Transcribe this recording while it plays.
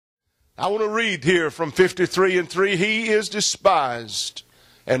I want to read here from 53:3. He is despised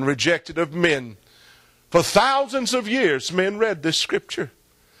and rejected of men. For thousands of years men read this scripture.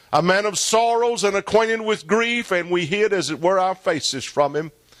 A man of sorrows and acquainted with grief, and we hid as it were our faces from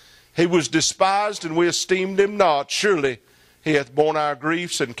him. He was despised, and we esteemed him not. Surely he hath borne our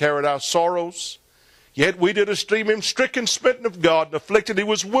griefs and carried our sorrows. Yet we did esteem him stricken, smitten of God, and afflicted. He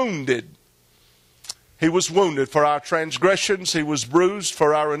was wounded. He was wounded for our transgressions. He was bruised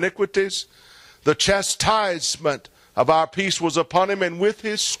for our iniquities. The chastisement of our peace was upon him, and with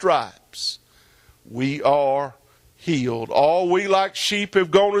his stripes we are healed. All we like sheep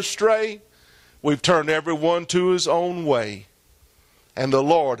have gone astray. We've turned every one to his own way. And the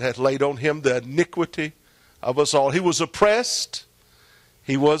Lord hath laid on him the iniquity of us all. He was oppressed.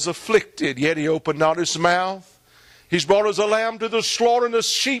 He was afflicted, yet he opened not his mouth. He's brought as a lamb to the slaughter, and a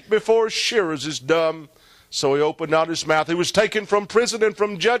sheep before his shearers is dumb. So he opened not his mouth. He was taken from prison and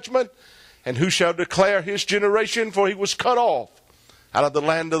from judgment. And who shall declare his generation? For he was cut off out of the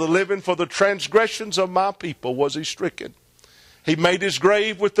land of the living. For the transgressions of my people was he stricken. He made his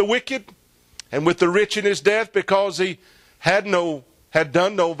grave with the wicked and with the rich in his death, because he had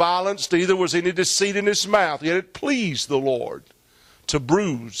done no violence, neither was any deceit in his mouth. Yet it pleased the Lord to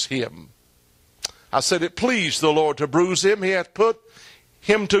bruise him. I said, it pleased the Lord to bruise him. He hath put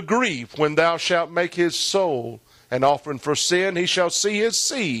him to grief. When thou shalt make his soul an offering for sin, he shall see his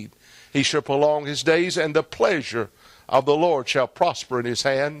seed. He shall prolong his days, and the pleasure of the Lord shall prosper in his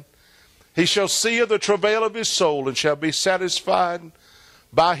hand. He shall see of the travail of his soul, and shall be satisfied.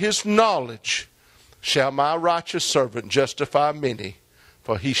 By his knowledge shall my righteous servant justify many,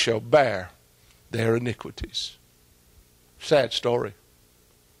 for he shall bear their iniquities. Sad story.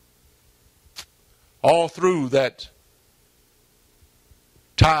 All through that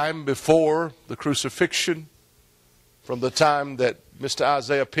time before the crucifixion, from the time that Mr.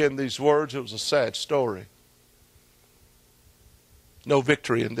 Isaiah penned these words, it was a sad story. No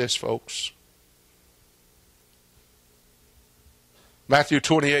victory in this, folks. Matthew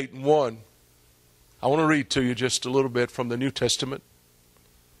 28:1. I want to read to you just a little bit from the New Testament.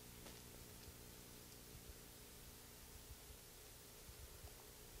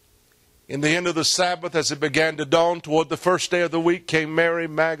 In the end of the Sabbath, as it began to dawn toward the first day of the week, came Mary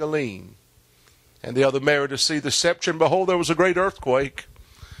Magdalene and the other Mary to see the sepulchre. And behold, there was a great earthquake.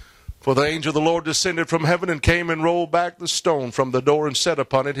 For the angel of the Lord descended from heaven and came and rolled back the stone from the door and sat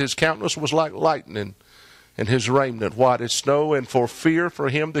upon it. His countenance was like lightning, and his raiment white as snow. And for fear for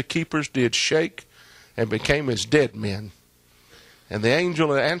him the keepers did shake, and became as dead men. And the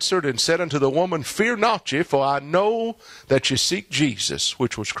angel answered and said unto the woman, Fear not ye, for I know that ye seek Jesus,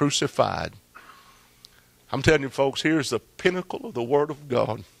 which was crucified. I'm telling you, folks, here's the pinnacle of the Word of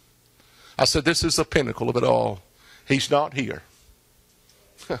God. I said, this is the pinnacle of it all. He's not here.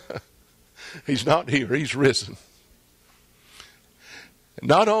 He's not here. He's risen.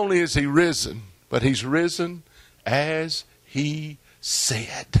 Not only is he risen, but he's risen as he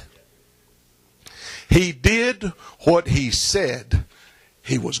said. He did what he said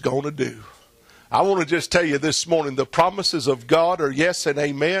he was going to do. I want to just tell you this morning, the promises of God are yes and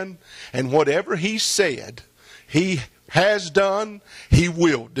amen. And whatever he said, he has done, he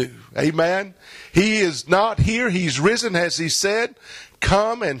will do. Amen. He is not here. He's risen as he said.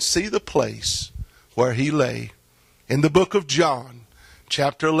 Come and see the place where he lay. In the book of John,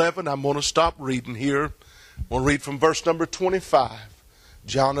 chapter 11, I'm going to stop reading here. I'm going to read from verse number 25.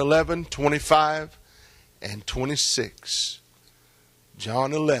 John 11, 25 and 26.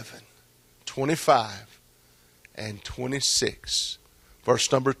 John 11, 25 and 26.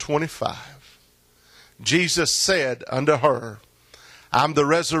 Verse number 25. Jesus said unto her, I'm the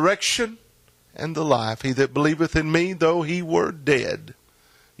resurrection and the life. He that believeth in me, though he were dead,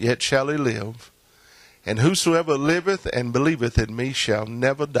 yet shall he live. And whosoever liveth and believeth in me shall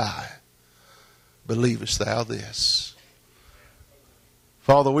never die. Believest thou this?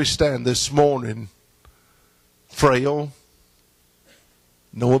 Father, we stand this morning frail,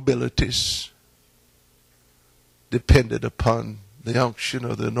 no abilities, dependent upon the unction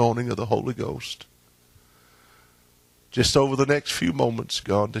or the anointing of the Holy Ghost. Just over the next few moments,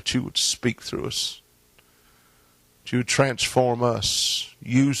 God, that you would speak through us. That you would transform us.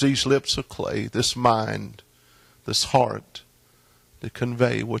 Use these lips of clay, this mind, this heart, to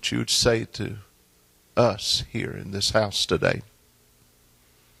convey what you would say to us here in this house today.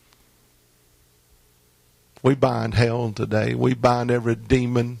 We bind hell today. We bind every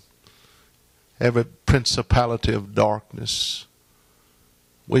demon, every principality of darkness.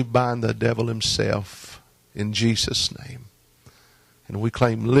 We bind the devil himself in Jesus' name. And we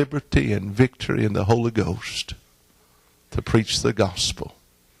claim liberty and victory in the Holy Ghost to preach the gospel.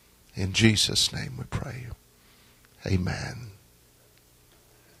 In Jesus' name we pray. Amen.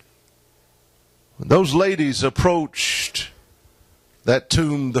 When those ladies approached that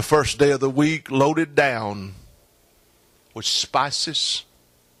tomb the first day of the week, loaded down with spices,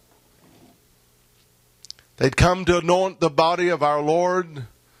 they'd come to anoint the body of our Lord.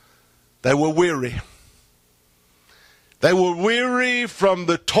 They were weary. They were weary from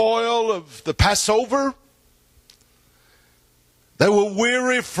the toil of the Passover. They were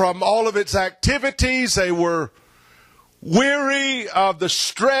weary from all of its activities. They were weary of the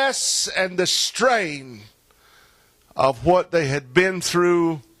stress and the strain of what they had been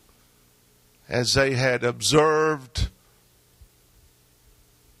through as they had observed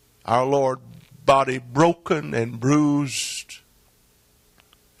our Lord, body broken and bruised,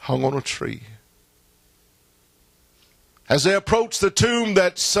 hung on a tree. As they approached the tomb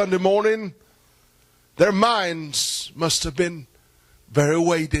that Sunday morning, their minds must have been very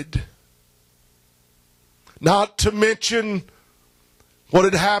weighted. Not to mention what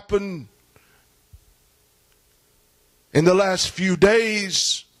had happened in the last few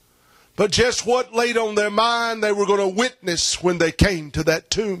days, but just what laid on their mind they were going to witness when they came to that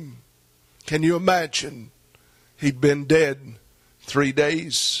tomb. Can you imagine? He'd been dead 3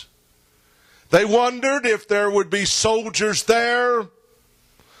 days. They wondered if there would be soldiers there.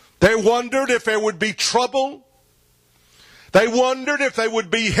 They wondered if there would be trouble. They wondered if they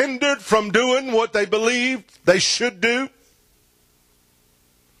would be hindered from doing what they believed they should do.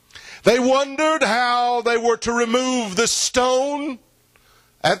 They wondered how they were to remove the stone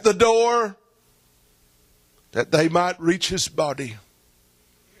at the door that they might reach his body.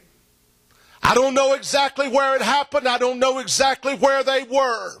 I don't know exactly where it happened. I don't know exactly where they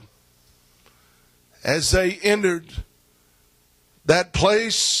were as they entered that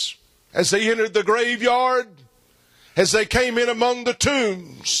place, as they entered the graveyard, as they came in among the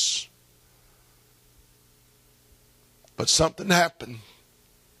tombs. But something happened.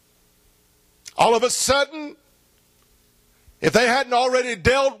 All of a sudden, if they hadn't already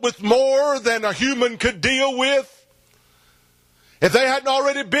dealt with more than a human could deal with, if they hadn't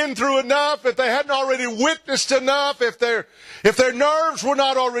already been through enough, if they hadn't already witnessed enough, if their nerves were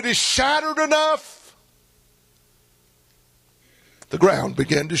not already shattered enough, the ground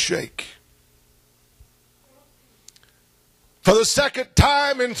began to shake. For the second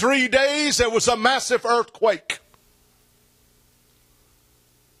time in 3 days, there was a massive earthquake.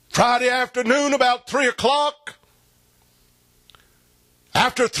 Friday afternoon, about 3 o'clock,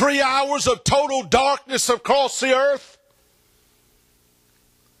 after 3 hours of total darkness across the earth,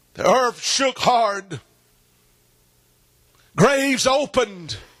 the earth shook hard. Graves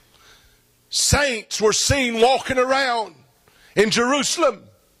opened. Saints were seen walking around in Jerusalem.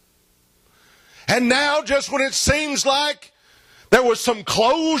 And now, just when it seems like there was some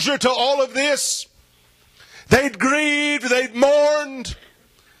closure to all of this, they'd grieved, they'd mourned,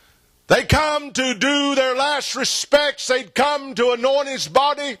 they'd come to do their last respects, they'd come to anoint his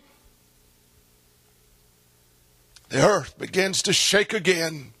body. The earth begins to shake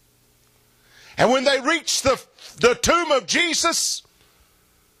again. And when they reach the tomb of Jesus,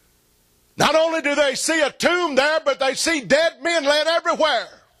 not only do they see a tomb there, but they see dead men laying everywhere.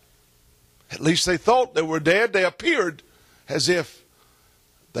 At least they thought they were dead. They appeared as if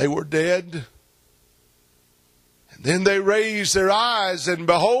they were dead. And then they raised their eyes, and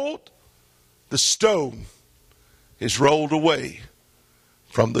behold, the stone is rolled away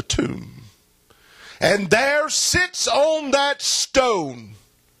from the tomb. And there sits on that stone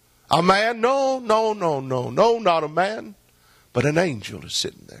a man, no, not a man, but an angel is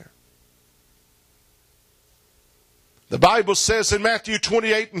sitting there. The Bible says in Matthew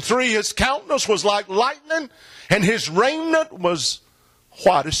 28:3, his countenance was like lightning, and his raiment was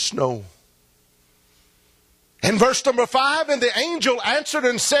white as snow. In verse number 5, and the angel answered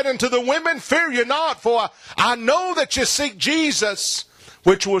and said unto the women, fear ye not, for I know that ye seek Jesus,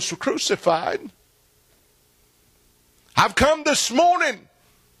 which was crucified. I've come this morning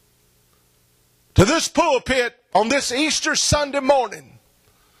to this pulpit on this Easter Sunday morning.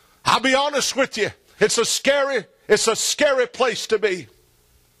 I'll be honest with you, it's a scary place to be.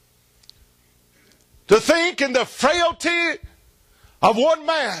 To think in the frailty of one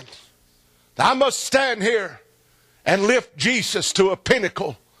man, I must stand here and lift Jesus to a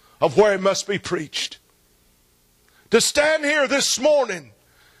pinnacle of where he must be preached. To stand here this morning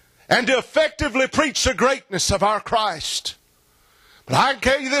and to effectively preach the greatness of our Christ. But I can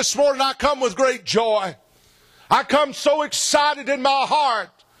tell you this morning, I come with great joy. I come so excited in my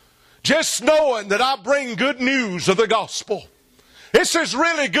heart, just knowing that I bring good news of the gospel. This is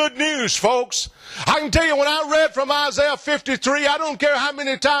really good news, folks. I can tell you, when I read from Isaiah 53, I don't care how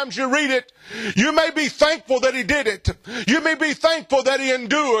many times you read it, you may be thankful that he did it. You may be thankful that he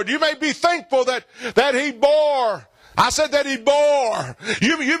endured. You may be thankful that he bore. I said that he bore.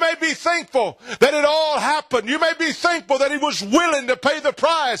 You may be thankful that it all happened. You may be thankful that he was willing to pay the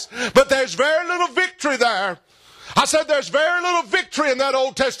price. But there's very little victory there. I said there's very little victory in that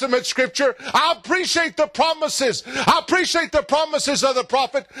Old Testament scripture. I appreciate the promises. I appreciate the promises of the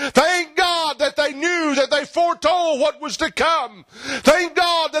prophet. Thank God that they knew, that they foretold what was to come. Thank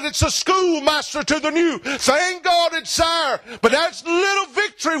God that it's a schoolmaster to the new. Thank God it's there. But that's little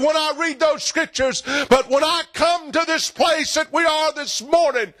victory when I read those scriptures. But when I come to this place that we are this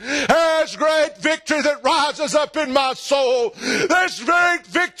morning, there's great victory that rises up in my soul. There's great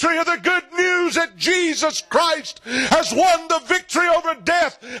victory of the good news that Jesus Christ has won the victory over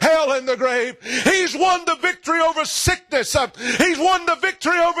death, hell, and the grave. He's won the victory over sickness. He's won the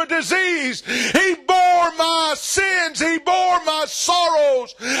victory over disease. He bore my sins. He bore my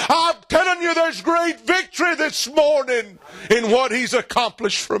sorrows. I'm telling you, there's great victory this morning in what he's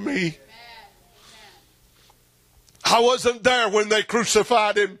accomplished for me. I wasn't there when they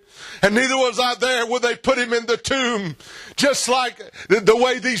crucified him, and neither was I there when they put him in the tomb, just like the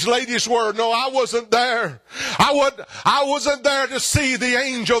way these ladies were. No, I wasn't there. I wasn't there to see the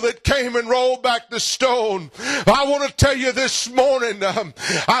angel that came and rolled back the stone. I want to tell you this morning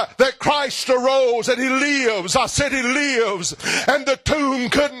that Christ arose and he lives. I said he lives, and the tomb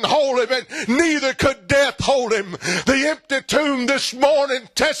couldn't hold him, and neither could death hold him. The empty tomb this morning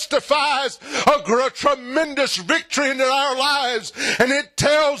testifies a tremendous victory in our lives, and it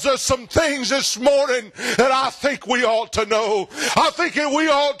tells us some things this morning that I think we ought to know. I think that we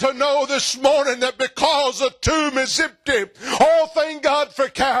ought to know this morning that because the tomb is empty, oh, thank God for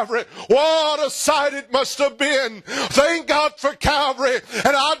Calvary. What a sight it must have been. Thank God for Calvary.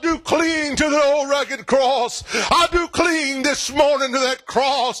 And I do cling to the old rugged cross. I do cling this morning to that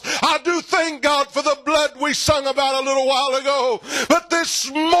cross. I do thank God for the blood we sung about a little while ago. But this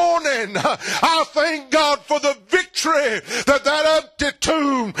morning, I thank God for the victory that empty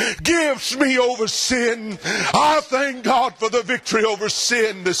tomb gives me over sin. I thank God for the victory over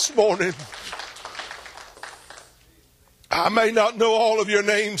sin this morning. I may not know all of your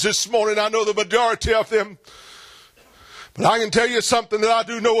names this morning. I know the majority of them. But I can tell you something that I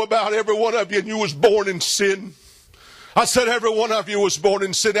do know about every one of you, and you was born in sin. I said every one of you was born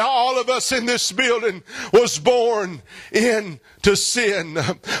in sin. All of us in this building was born into sin.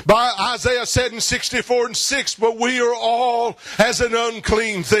 By Isaiah said in 64:6, but we are all as an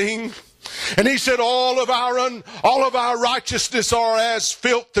unclean thing. And he said all of our righteousness are as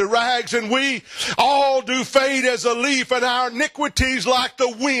filthy rags, and we all do fade as a leaf, and our iniquities like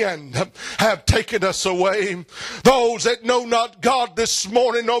the wind have taken us away. Those that know not God this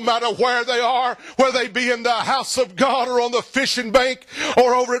morning, no matter where they are, whether they be in the house of God or on the fishing bank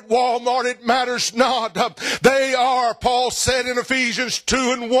or over at Walmart, it matters not. They are, Paul said in Ephesians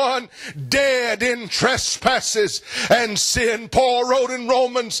 2:1, dead in trespasses and sin. Paul wrote in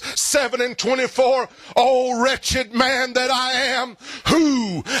Romans 7:24, oh wretched man that I am,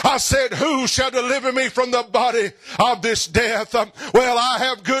 who shall deliver me from the body of this death? Well, I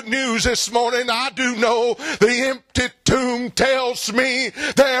have good news this morning. I do know the empty tomb tells me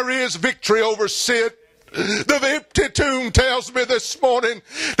there is victory over sin. The empty tomb tells me this morning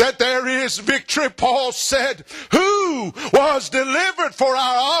that there is victory. Paul said, who was delivered for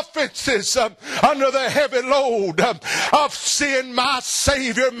our offenses under the heavy load of sin? My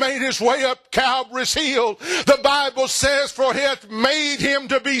Savior made his way up Calvary's hill. The Bible says, for he hath made him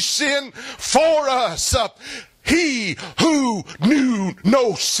to be sin for us. He who knew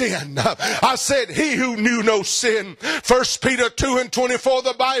no sin. I said he who knew no sin. 1 Peter 2:24,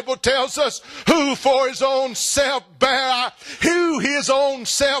 the Bible tells us who his own self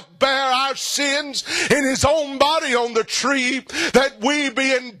bare our sins in his own body on the tree, that we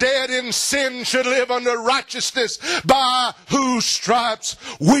being dead in sin should live under righteousness, by whose stripes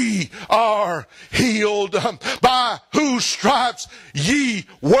we are healed. By whose stripes ye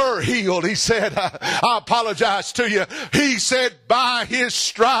were healed. He said, I apologize to you. He said, by his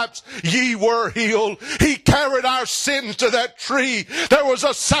stripes ye were healed. He carried our sins to that tree. There was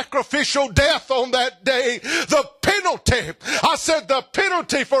a sacrificial death on that day. The penalty, I said the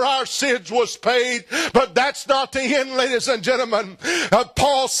penalty for our sins was paid, but that's not the end, ladies and gentlemen.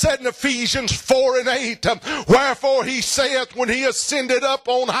 Paul said in Ephesians 4:8, wherefore he saith, when he ascended up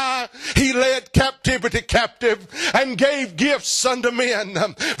on high, he led captivity captive and gave gifts unto men.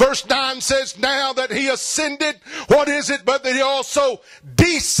 Verse 9 says, now that he ascended ascended, what is it but that he also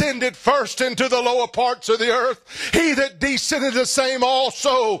descended first into the lower parts of the earth? He that descended, the same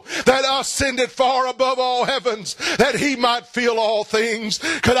also that ascended far above all heavens, that he might fill all things.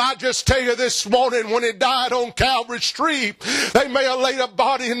 Could I just tell you this morning, when he died on Calvary's tree, they may have laid a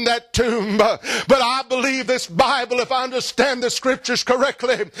body in that tomb, but I believe this Bible, if I understand the scriptures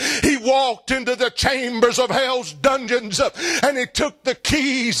correctly, he walked into the chambers of hell's dungeons, and he took the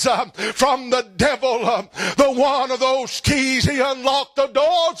keys from the devil. The one of those keys, he unlocked the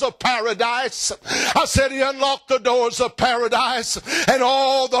doors of paradise. I said he unlocked the doors of paradise, and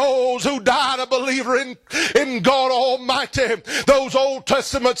all those who died a believer in God Almighty, those Old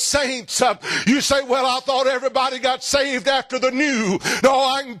Testament saints. You say, well, I thought everybody got saved after the new. No,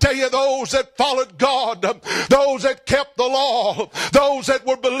 I can tell you, those that followed God, those that kept the law, those that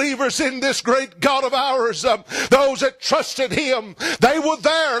were believers in this great God of ours, those that trusted him, they were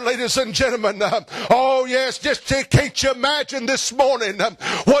there, ladies and gentlemen. Oh yes, just can't you imagine this morning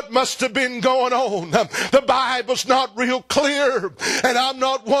what must have been going on? The Bible's not real clear, and I'm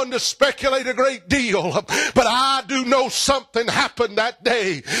not one to speculate a great deal, but I do know something happened that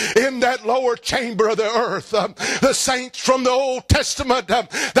day in that lower chamber of the earth. The saints from the Old Testament,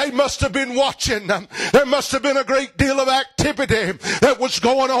 they must have been watching. There must have been a great deal of activity that was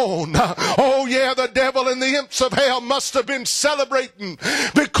going on. Oh yeah, the devil and the imps of hell must have been celebrating,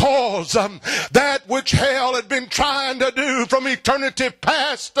 because that which hell had been trying to do from eternity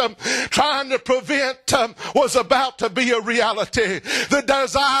past, trying to prevent, was about to be a reality. The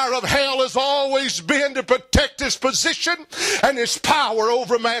desire of hell has always been to protect his position and his power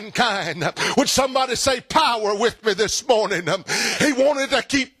over mankind. Would somebody say power with me this morning? He wanted to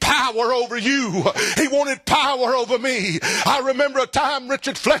keep power over you. He wanted power over me. I remember a time,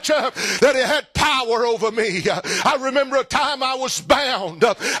 Richard Fletcher, that he had power over me. I remember a time I was bound.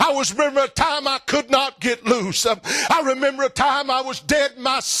 I remember a time I could not get loose. I remember a time I was dead in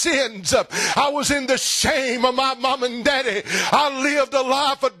my sins. I was in the shame of my mom and daddy. I lived a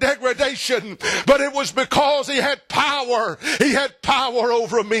life of degradation, but it was because he had power. He had power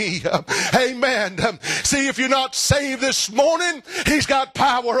over me. Amen. See, if you're not saved this morning, he's got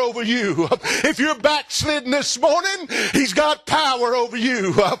power over you. If you're backslidden this morning, he's got power over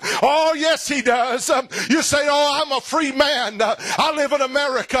you. Oh, yes, he does. You say, oh, I'm a free man. I live in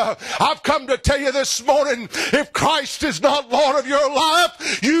America. I've come to tell you this morning, if Christ is not Lord of your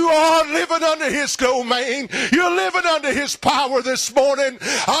life, you are living under his domain. You're living under his power this morning.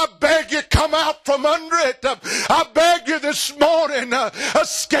 I beg you, come out from under it. I beg you this morning,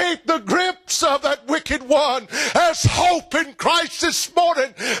 escape the grips of that wicked one. There's hope in Christ this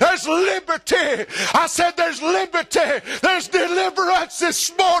morning. There's liberty. I said there's liberty. There's deliverance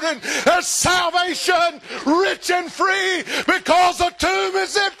this morning. There's salvation, rich and free, because the tomb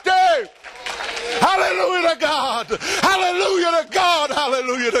is empty. Hallelujah to God. Hallelujah to God.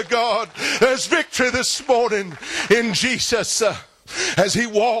 Hallelujah to God. There's victory this morning in Jesus. As he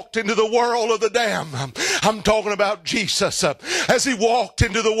walked into the world of the damned. I'm talking about Jesus. As he walked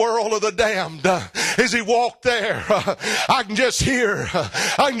into the world of the damned. As he walked there, I can just hear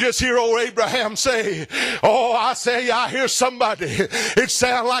old Abraham say, oh, I hear somebody. It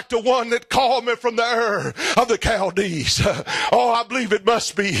sounds like the one that called me from the Ur of the Chaldees. Oh, I believe it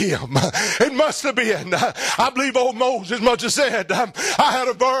must be him. It must have been. I believe old Moses must have said, I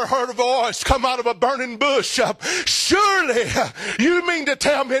had heard a voice come out of a burning bush. Surely, you mean to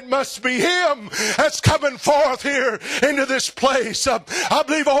tell me it must be him that's coming forth here into this place? I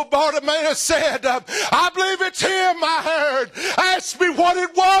believe old Bartimaeus said, I believe it's him I heard. Ask me what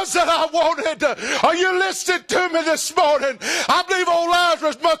it was that I wanted. Are you listening to me this morning? I believe old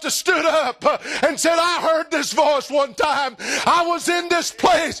Lazarus must have stood up and said, I heard this voice one time. I was in this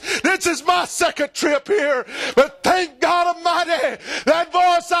place. This is my second trip here. But thank God Almighty, that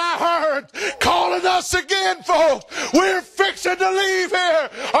voice I heard calling us again, folks. We're fixing to leave here.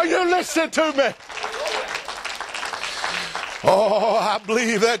 Are you listening to me? Oh, I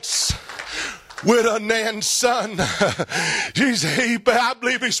believe that's widow Nan's son. I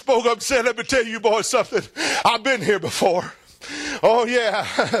believe he spoke up and said, let me tell you boys something. I've been here before. Oh yeah,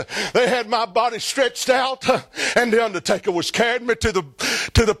 they had my body stretched out, and the undertaker was carrying me to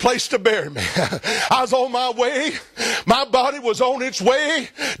the place to bury me. I was on my way. My body was on its way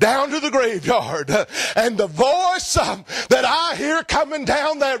down to the graveyard, and the voice that I hear coming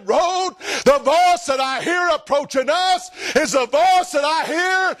down that road, the voice that I hear approaching us, is the voice that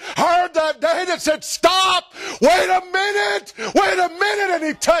I heard that day that said, "Stop! Wait a minute! Wait a minute!" And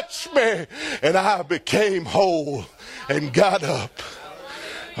he touched me, and I became whole and got up.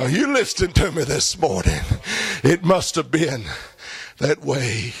 Are you listening to me this morning? It must have been that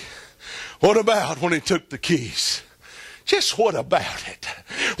way. What about when he took the keys? Just what about it?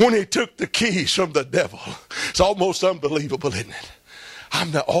 When he took the keys from the devil. It's almost unbelievable, isn't it?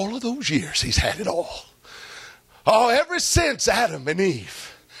 All of those years he's had it all. Oh, ever since Adam and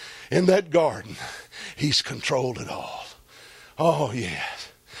Eve in that garden, he's controlled it all. Oh, yes.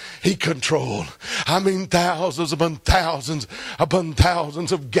 He controlled. Thousands upon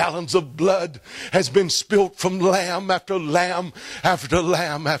thousands of gallons of blood has been spilt from lamb after lamb after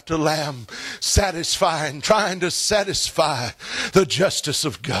lamb after lamb, trying to satisfy the justice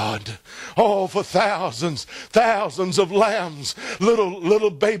of God. Oh, for thousands of lambs,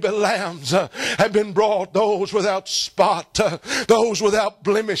 little baby lambs have been brought. Those without spot, those without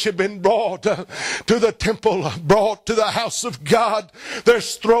blemish have been brought to the temple, brought to the house of God. Their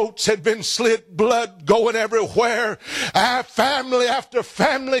throats had been slit, blood going everywhere. Family after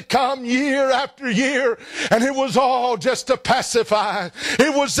family come year after year, and it was all just to pacify.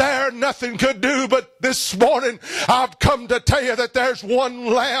 It was there, nothing could do. But this morning I've come to tell you that there's one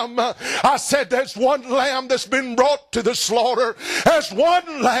lamb. I said there's one lamb that's been brought to the slaughter. There's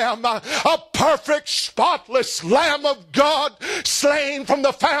one lamb, a perfect, spotless Lamb of God, slain from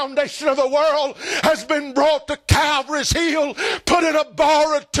the foundation of the world, has been brought to Calvary's hill, put in a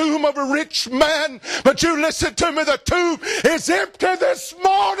borrowed tomb of a rich man. But you listen to me, the tomb is empty this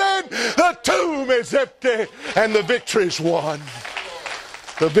morning. The tomb is empty, and the victory's won.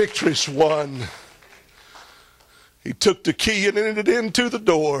 The victory's won. He took the key and entered into the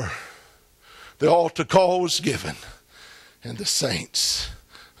door. The altar call was given, and the saints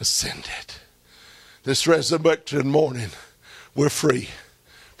ascended. This resurrection morning, we're free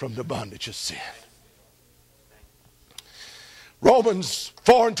from the bondage of sin. Romans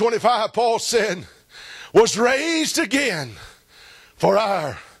 4:25, Paul said, was raised again for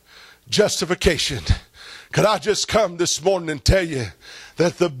our justification. Could I just come this morning and tell you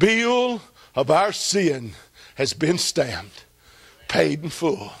that the bill of our sin has been stamped, paid in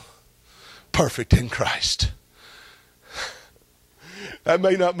full, perfect in Christ. That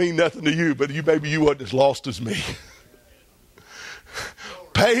may not mean nothing to you, but maybe you wasn't as lost as me.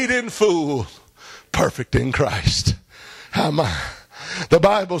 Paid in full, perfect in Christ. The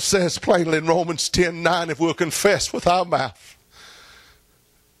Bible says plainly in Romans 10:9, if we'll confess with our mouth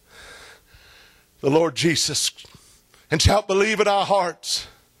the Lord Jesus and shalt believe in our hearts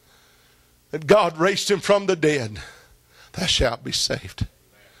that God raised him from the dead, thou shalt be saved.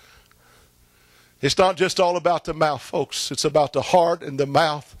 It's not just all about the mouth, folks. It's about the heart and the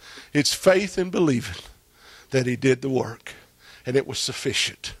mouth. It's faith and believing that he did the work, and it was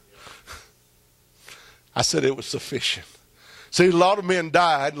sufficient. I said it was sufficient. See, a lot of men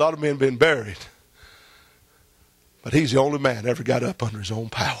died, a lot of men been buried. But he's the only man ever got up under his own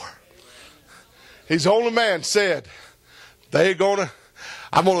power. He's the only man said, I'm going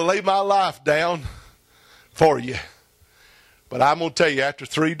to lay my life down for you. But I'm going to tell you, after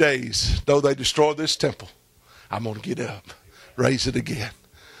 3 days, though they destroy this temple, I'm going to get up, raise it again.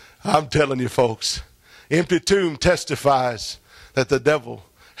 I'm telling you, folks, empty tomb testifies that the devil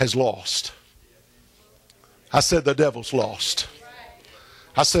has lost. I said the devil's lost.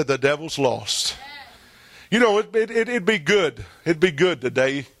 I said the devil's lost. You know, it'd be good. It'd be good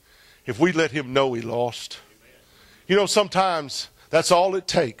today if we let him know he lost. You know, sometimes that's all it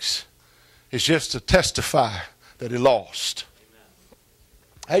takes is just to testify that he lost.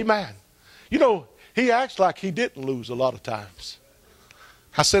 Amen. You know, he acts like he didn't lose a lot of times.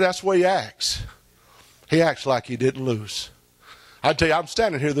 I said that's the way he acts. He acts like he didn't lose. I tell you, I'm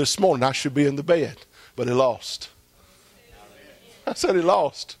standing here this morning. I should be in the bed. But he lost. I said he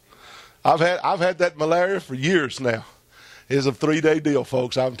lost. I've had that malaria for years now. It's a 3-day deal,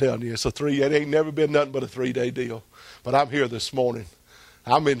 folks. I'm telling you, it ain't never been nothing but a 3-day deal. But I'm here this morning.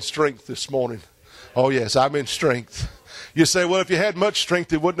 I'm in strength this morning. Oh yes, I'm in strength. You say, well, if you had much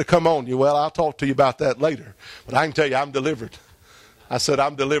strength, it wouldn't have come on you. Well, I'll talk to you about that later. But I can tell you, I'm delivered. I said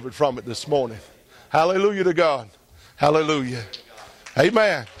I'm delivered from it this morning. Hallelujah to God. Hallelujah.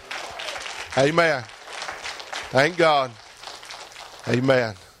 Amen. Amen. Thank God.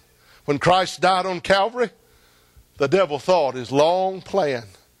 Amen. When Christ died on Calvary, the devil thought his long plan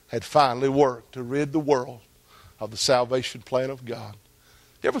had finally worked to rid the world of the salvation plan of God.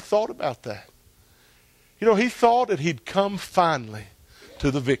 You ever thought about that? You know, he thought that he'd come finally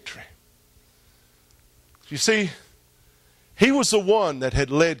to the victory. You see, he was the one that had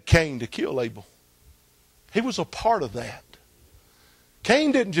led Cain to kill Abel. He was a part of that.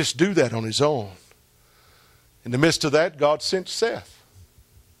 Cain didn't just do that on his own. In the midst of that, God sent Seth.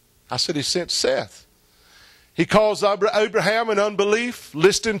 I said he sent Seth. He caused Abraham in unbelief,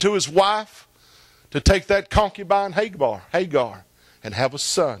 listening to his wife, to take that concubine Hagar and have a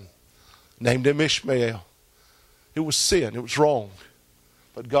son named him Ishmael. It was sin. It was wrong.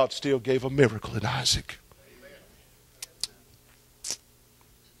 But God still gave a miracle in Isaac.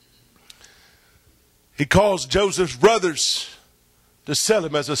 He caused Joseph's brothers to sell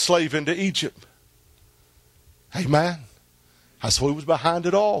him as a slave into Egypt. Amen. That's what he was behind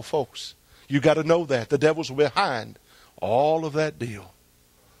it all, folks. You got to know that. The devil's behind all of that deal.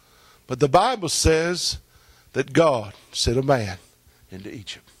 But the Bible says that God sent a man into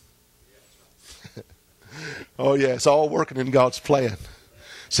Egypt. Oh yeah, it's all working in God's plan.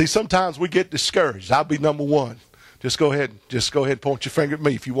 See, sometimes we get discouraged. I'll be number one. Just go ahead and point your finger at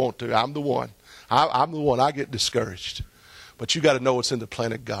me if you want to. I'm the one. I'm the one. I get discouraged. But you got to know it's in the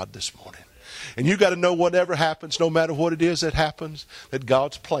plan of God this morning. And you got to know whatever happens, no matter what it is that happens, that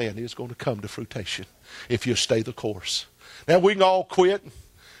God's plan is going to come to fruition if you stay the course. Now, we can all quit.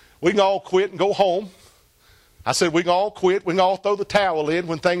 We can all quit and go home. I said we can all quit. We can all throw the towel in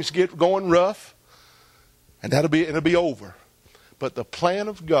when things get going rough. And it'll be over. But the plan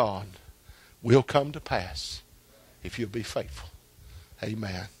of God will come to pass if you'll be faithful.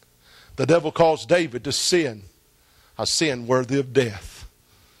 Amen. The devil caused David to sin, a sin worthy of death.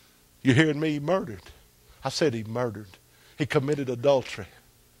 You hearing me? He murdered. I said he murdered. He committed adultery.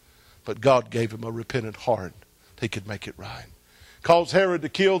 But God gave him a repentant heart. He could make it right. Caused Herod to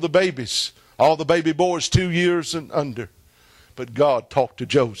kill the babies, all the baby boys 2 years and under. But God talked to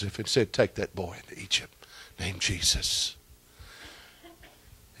Joseph and said, take that boy into Egypt, named Jesus.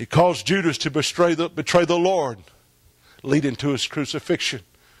 He caused Judas to betray the Lord, leading to his crucifixion,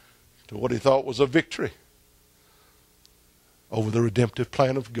 to what he thought was a victory over the redemptive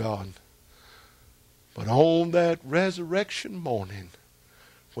plan of God. But on that resurrection morning,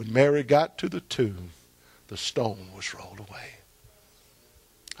 when Mary got to the tomb, the stone was rolled away.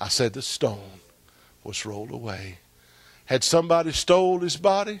 I said the stone was rolled away. Had somebody stole his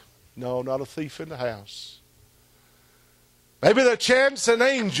body? No, not a thief in the house. Maybe the chance an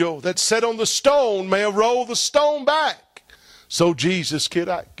angel that sat on the stone may have rolled the stone back so Jesus could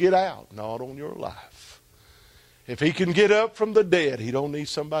get out, not on your life. If he can get up from the dead, he don't need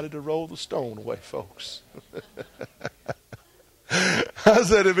somebody to roll the stone away, folks. I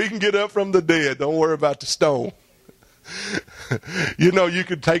said if he can get up from the dead, don't worry about the stone. You know, you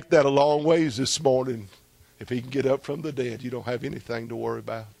could take that a long ways this morning. If he can get up from the dead, you don't have anything to worry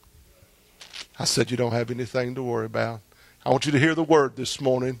about. I said you don't have anything to worry about. I want you to hear the word this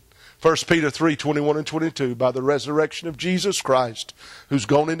morning. 1 Peter 3:21 and 22. By the resurrection of Jesus Christ, who's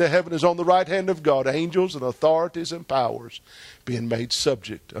gone into heaven, is on the right hand of God, angels and authorities and powers being made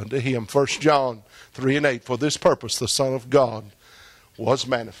subject unto him. 1 John 3 and 8. For this purpose the Son of God was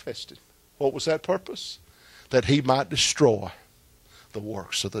manifested. What was that purpose? That he might destroy the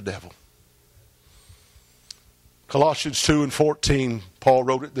works of the devil. Colossians 2 and 14, Paul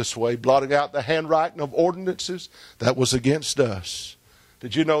wrote it this way, blotting out the handwriting of ordinances that was against us.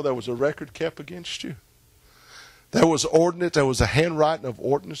 Did you know there was a record kept against you? There was a handwriting of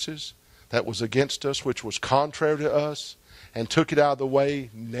ordinances that was against us, which was contrary to us, and took it out of the way,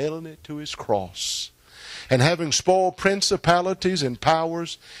 nailing it to his cross. And having spoiled principalities and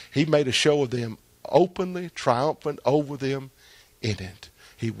powers, he made a show of them openly, triumphant over them in it.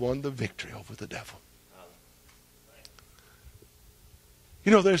 He won the victory over the devil.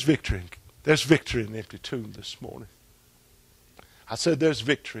 You know, there's victory. There's victory in the empty tomb this morning. I said there's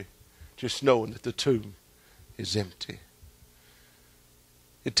victory just knowing that the tomb is empty.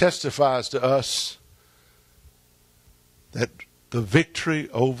 It testifies to us that the victory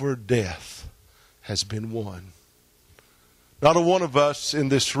over death has been won. Not a one of us in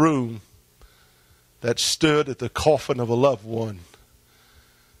this room that stood at the coffin of a loved one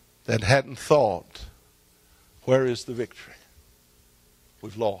that hadn't thought, where is the victory?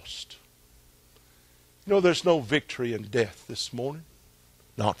 We've lost. You know, there's no victory in death this morning.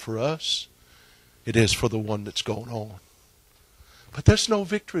 Not for us. It is for the one that's going on. But there's no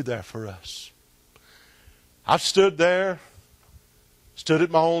victory there for us. I've stood there, stood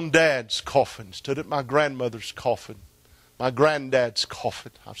at my own dad's coffin, stood at my grandmother's coffin, my granddad's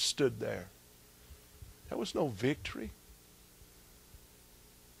coffin. I've stood there. There was no victory.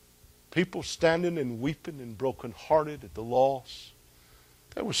 People standing and weeping and brokenhearted at the loss.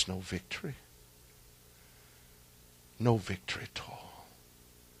 There was no victory. No victory at all.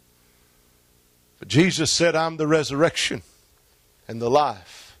 But Jesus said, I'm the resurrection and the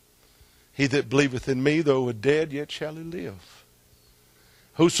life. He that believeth in me, though he dead, yet shall he live.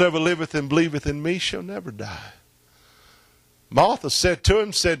 Whosoever liveth and believeth in me shall never die. Martha said to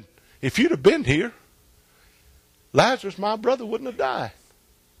him, if you'd have been here, Lazarus, my brother, wouldn't have died.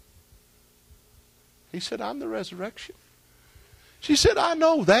 He said, I'm the resurrection. She said, I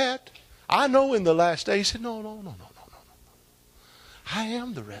know that. I know in the last days. He said, no. I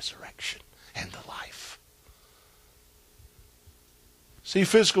am the resurrection and the life. See,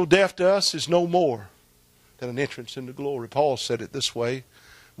 physical death to us is no more than an entrance into glory. Paul said it this way.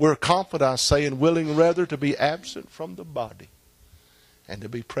 We're confident, I say, and willing rather to be absent from the body and to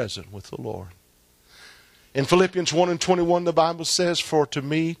be present with the Lord. In Philippians 1:21, the Bible says, for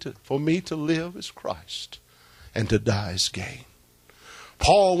me to live is Christ, and to die is gain.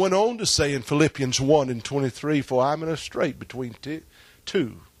 Paul went on to say in Philippians 1:23, for I'm in a strait between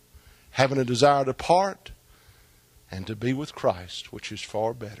two, having a desire to part and to be with Christ, which is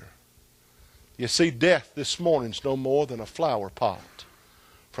far better. You see, death this morning is no more than a flower pot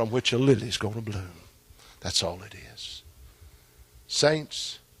from which a lily is going to bloom. That's all it is.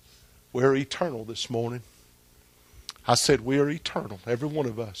 Saints, we're eternal this morning. I said we are eternal, every one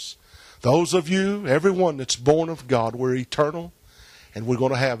of us. Those of you, everyone that's born of God, we're eternal, and we're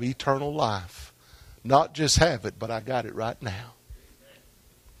going to have eternal life. Not just have it, but I got it right now.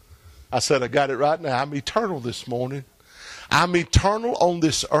 I said I got it right now. I'm eternal this morning. I'm eternal on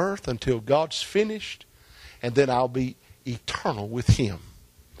this earth until God's finished, and then I'll be eternal with Him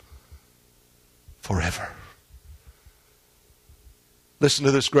forever. Listen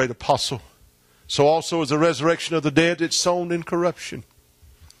to this great apostle. So also is the resurrection of the dead. It's sown in corruption.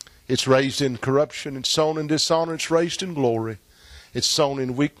 It's raised in corruption. It's sown in dishonor. It's raised in glory. It's sown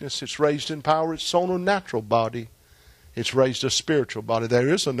in weakness. It's raised in power. It's sown a natural body. It's raised a spiritual body. There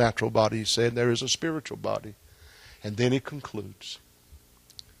is a natural body, he said. There is a spiritual body. And then he concludes.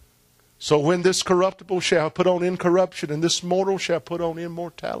 So when this corruptible shall put on incorruption, and this mortal shall put on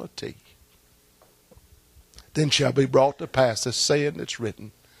immortality, then shall be brought to pass the saying that's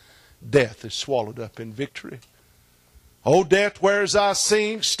written, death is swallowed up in victory. O death, where is thy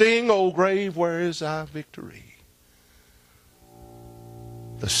sting? O grave, where is thy victory?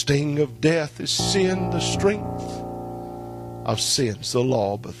 The sting of death is sin, the strength of sin's the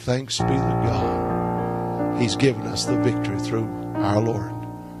law. But thanks be to God, He's given us the victory through our Lord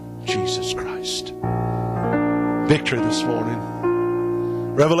Jesus Christ. Victory this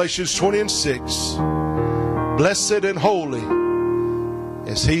morning. Revelations 20:6. Blessed and holy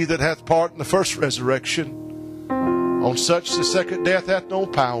is he that hath part in the first resurrection. On such the second death hath no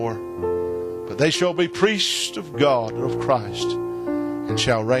power, but they shall be priests of God and of Christ, and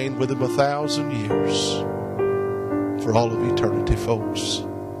shall reign with him 1,000 years, for all of eternity, folks,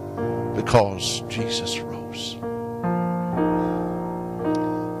 because Jesus rose.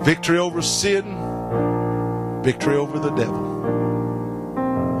 Victory over sin, victory over the devil,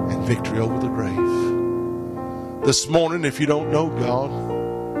 and victory over the grave. This morning, if you don't know God,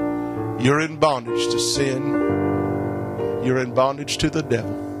 you're in bondage to sin, you're in bondage to the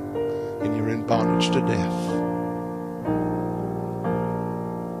devil, and you're in bondage to death.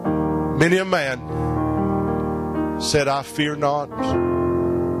 Many a man said, I fear not.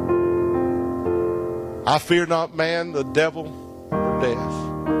 I fear not man, the devil, or death.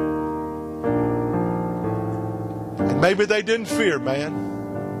 And maybe they didn't fear man.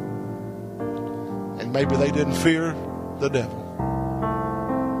 And maybe they didn't fear the devil.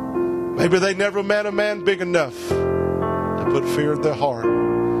 Maybe they never met a man big enough to put fear in their heart.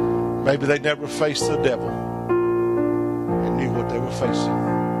 Maybe they never faced the devil and knew what they were facing.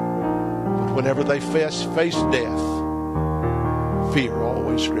 But whenever they faced death, fear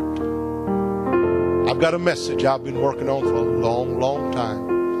always gripped them. I've got a message I've been working on for a long, long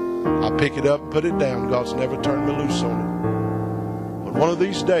time. I pick it up and put it down. God's never turned me loose on it. But one of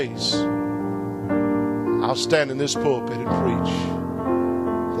these days, I'll stand in this pulpit and preach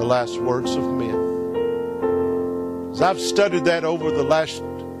the last words of men. As I've studied that over the last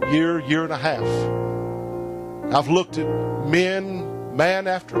year and a half, I've looked at men, man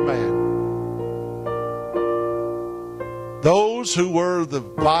after man. Those who were the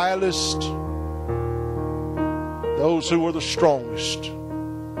vilest, those who were the strongest,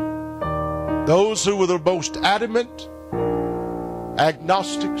 those who were the most adamant,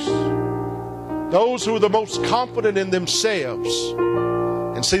 agnostics, those who were the most confident in themselves.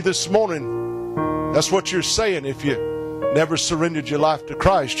 And see, this morning, that's what you're saying. If you never surrendered your life to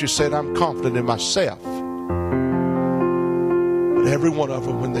Christ, you're saying, I'm confident in myself. But every one of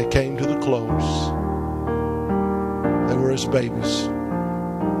them, when they came to the close, they were as babies.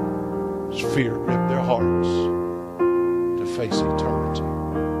 As fear gripped their hearts to face eternity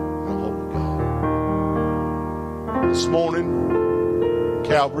in the holy God. This morning,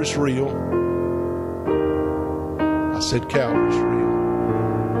 Calvary's real. I said Calvary's real.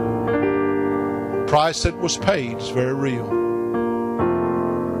 The price that was paid is very real.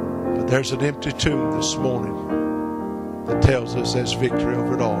 But there's an empty tomb this morning that tells us there's victory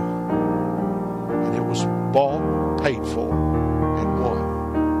over it all. was bought, paid for, and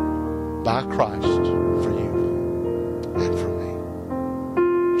won by Christ for you and for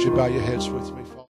me. Would you bow your heads with me?